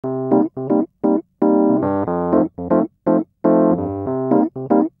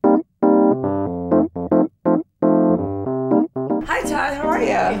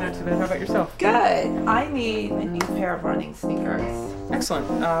Hey, not too bad. How about yourself? Good. I need a new pair of running sneakers. Excellent.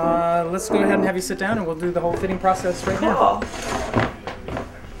 Let's go ahead and have you sit down and we'll do the whole fitting process right now.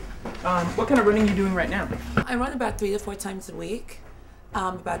 What kind of running are you doing right now? I run about 3 to 4 times a week.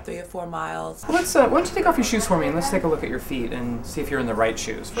 About 3 or 4 miles. Well, why don't you take off your shoes for me and let's take a look at your feet and see if you're in the right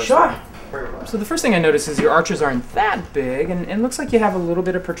shoes first. Sure. So the first thing I notice is your arches aren't that big, and it looks like you have a little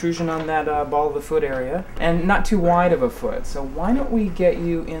bit of protrusion on that ball of the foot area, and not too wide of a foot. So why don't we get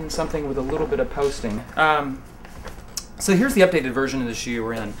you in something with a little bit of posting? So here's the updated version of the shoe you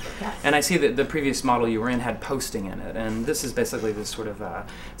were in. Yes. And I see that the previous model you were in had posting in it. And this is basically this sort of,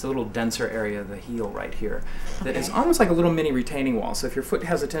 it's a little denser area of the heel right here that is almost like a little mini retaining wall. So if your foot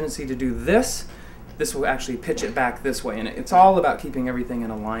has a tendency to do this, this will actually pitch it back this way. And it's all about keeping everything in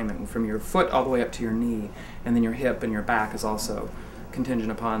alignment from your foot all the way up to your knee. And then your hip and your back is also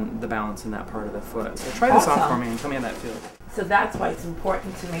contingent upon the balance in that part of the foot. So try this off for me and tell me how that feels. So that's why it's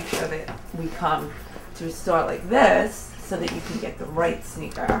important to make sure that we come to a store like this so that you can get the right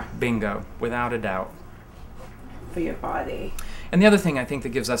sneaker. Bingo, without a doubt. For your body. And the other thing I think that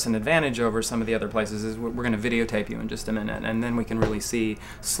gives us an advantage over some of the other places is we're going to videotape you in just a minute, and then we can really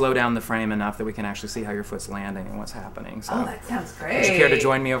slow down the frame enough that we can actually see how your foot's landing and what's happening. So, oh, that sounds great. Would you care to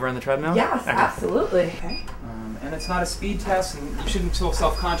join me over on the treadmill? Yes, okay. Absolutely. Okay. And it's not a speed test, and you shouldn't feel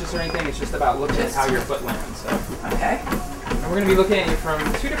self-conscious or anything. It's just about looking at how your foot lands. So. Okay. And we're going to be looking at you from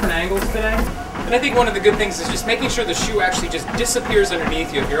 2 different angles today. And I think one of the good things is just making sure the shoe actually just disappears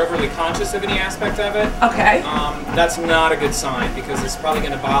underneath you. If you're overly conscious of any aspect of it, okay. That's not a good sign because it's probably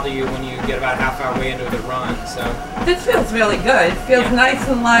going to bother you when you get about half way into the run. So this feels really good. It feels nice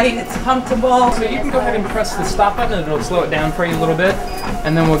and light. It's comfortable. So you can go ahead and press the stop button and it'll slow it down for you a little bit,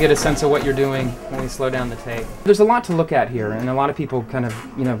 and then we'll get a sense of what you're doing when we slow down the tape. There's a lot to look at here, and a lot of people kind of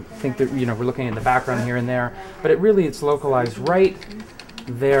think that we're looking at the background here and there, but it's localized right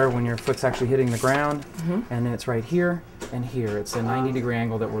there when your foot's actually hitting the ground, and then it's right here and here. It's a 90-degree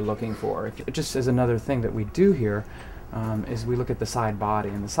angle that we're looking for. Just as another thing that we do here is we look at the side body,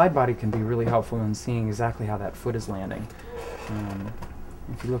 and the side body can be really helpful in seeing exactly how that foot is landing.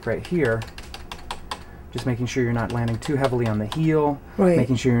 If you look right here, just making sure you're not landing too heavily on the heel,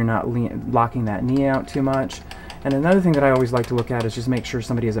 making sure you're not locking that knee out too much. And another thing that I always like to look at is just make sure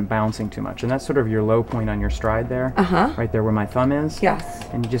somebody isn't bouncing too much. And that's sort of your low point on your stride there, right there where my thumb is. Yes.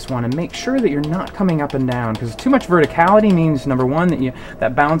 And you just want to make sure that you're not coming up and down, because too much verticality means, number one,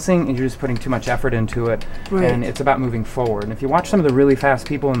 that bouncing, and you're just putting too much effort into it. And it's about moving forward. And if you watch some of the really fast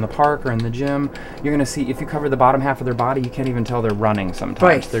people in the park or in the gym, you're going to see if you cover the bottom half of their body, you can't even tell they're running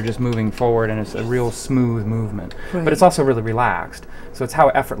sometimes. They're just moving forward, and it's a real smooth movement. But it's also really relaxed. So it's how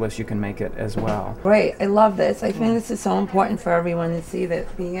effortless you can make it as well. Great. I love this. I think this is so important for everyone to see,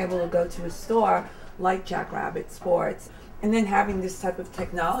 that being able to go to a store like Jackrabbit Sports and then having this type of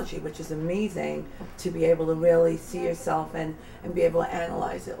technology, which is amazing, to be able to really see yourself and be able to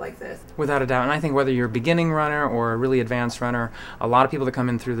analyze it like this. Without a doubt. And I think whether you're a beginning runner or a really advanced runner, a lot of people that come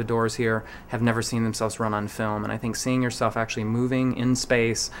in through the doors here have never seen themselves run on film. And I think seeing yourself actually moving in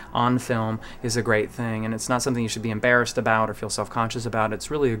space on film is a great thing. And it's not something you should be embarrassed about or feel self-conscious about. It's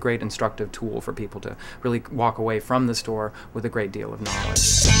really a great instructive tool for people to really walk away from the store with a great deal of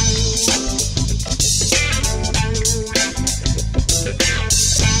knowledge.